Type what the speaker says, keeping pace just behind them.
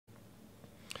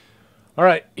All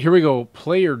right, here we go.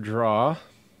 Player draw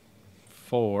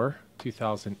for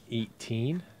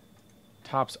 2018.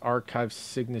 Topps Archive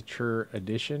Signature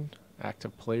Edition,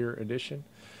 Active Player Edition.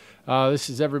 This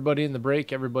is everybody in the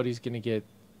break. Everybody's going to get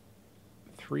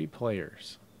 3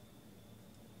 players.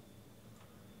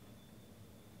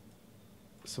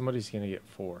 Somebody's going to get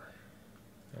 4.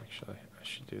 Actually, I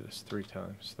should do this 3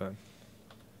 times then.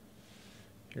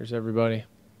 Here's everybody.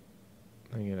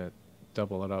 I'm going to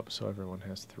double it up so everyone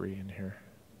has 3 in here.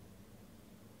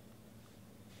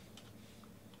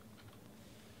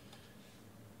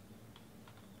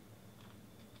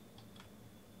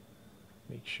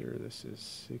 Make sure this is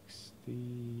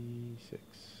 66.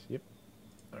 Yep.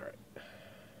 All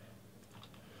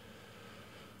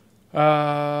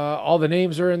right. All the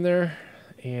names are in there,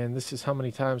 and this is how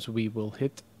many times we will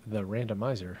hit the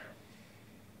randomizer.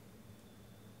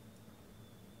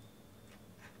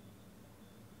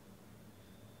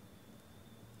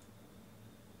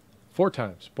 Four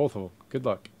times, both of them. Good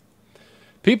luck.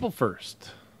 People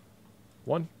first.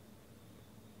 1,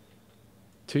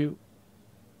 2,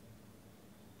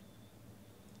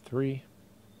 3.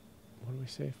 What do we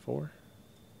say? 4?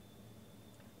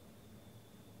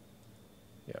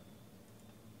 Yep.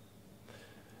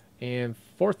 And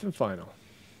fourth and final.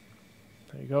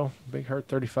 There you go. Big Heart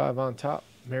 35 on top.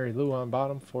 Mary Lou on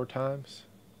bottom 4 times.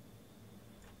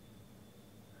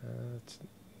 That's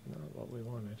not what we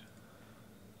wanted.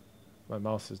 My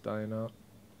mouse is dying out.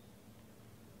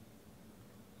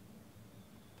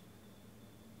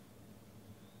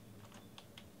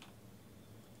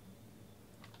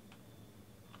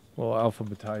 We'll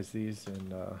alphabetize these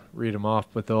and read them off,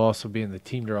 but they'll also be in the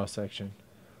team draw section.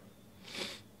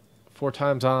 4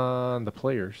 times on the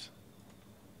players.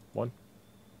 1,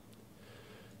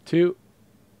 2,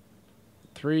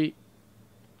 3,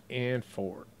 and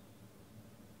 4.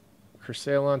 Chris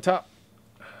Sale on top.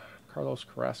 Carlos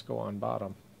Carrasco on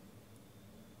bottom.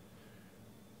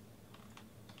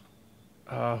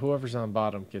 Whoever's on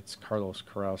bottom gets Carlos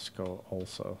Carrasco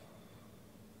also.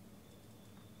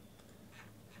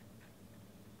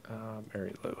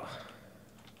 Mary Lou.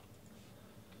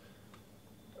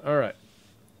 All right.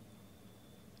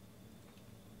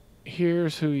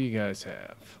 Here's who you guys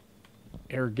have.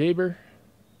 Eric Gaber,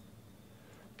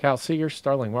 Kyle Seager,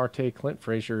 Starling Marte, Clint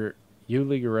Frazier,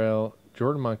 Yuli Gurriel,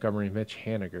 Jordan Montgomery, Mitch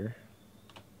Haniger.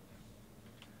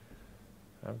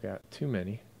 I've got too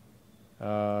many.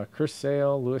 Chris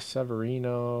Sale, Luis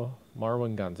Severino,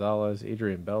 Marwin Gonzalez,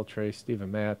 Adrian Beltre,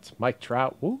 Steven Matz, Mike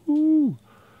Trout, woohoo!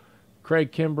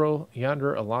 Craig Kimbrell,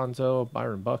 Yonder Alonso,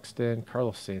 Byron Buxton,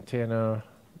 Carlos Santana,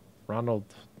 Ronald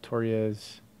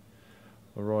Torres,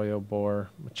 Arroyo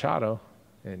Bor, Machado,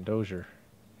 and Dozier.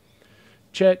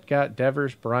 Chet got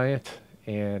Devers, Bryant,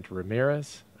 and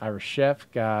Ramirez. Irish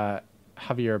Chef got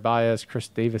Javier Baez, Chris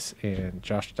Davis, and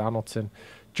Josh Donaldson.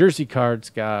 Jersey cards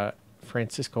got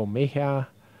Francisco Mejia,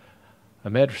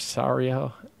 Ahmed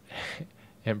Rosario,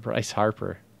 and Bryce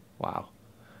Harper. Wow.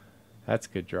 That's a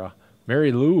good draw.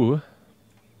 Mary Lou,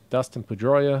 Dustin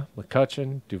Pedroia,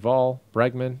 McCutcheon, Duvall,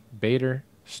 Bregman, Bader,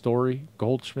 Story,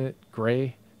 Goldschmidt,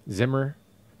 Gray, Zimmer,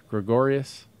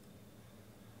 Gregorius,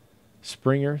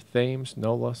 Springer, Thames,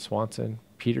 Nola, Swanson,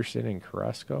 Peterson, and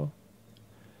Carrasco.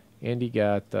 Andy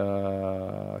got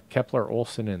Kepler,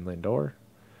 Olsen, and Lindor.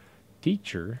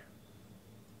 Teacher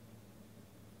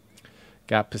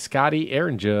got Piscotti,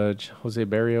 Aaron Judge, Jose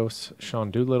Barrios,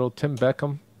 Sean Doolittle, Tim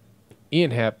Beckham,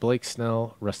 Ian Happ, Blake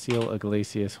Snell, Raciel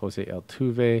Iglesias, Jose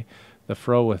Altuve, the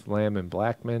Fro with Lamb and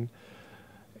Blackman,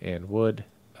 and Wood,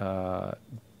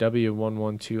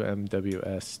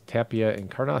 W112MWS, Tapia,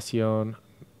 Encarnacion,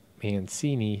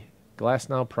 Mancini,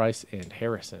 Glasnow, Price, and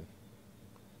Harrison.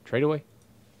 Trade away.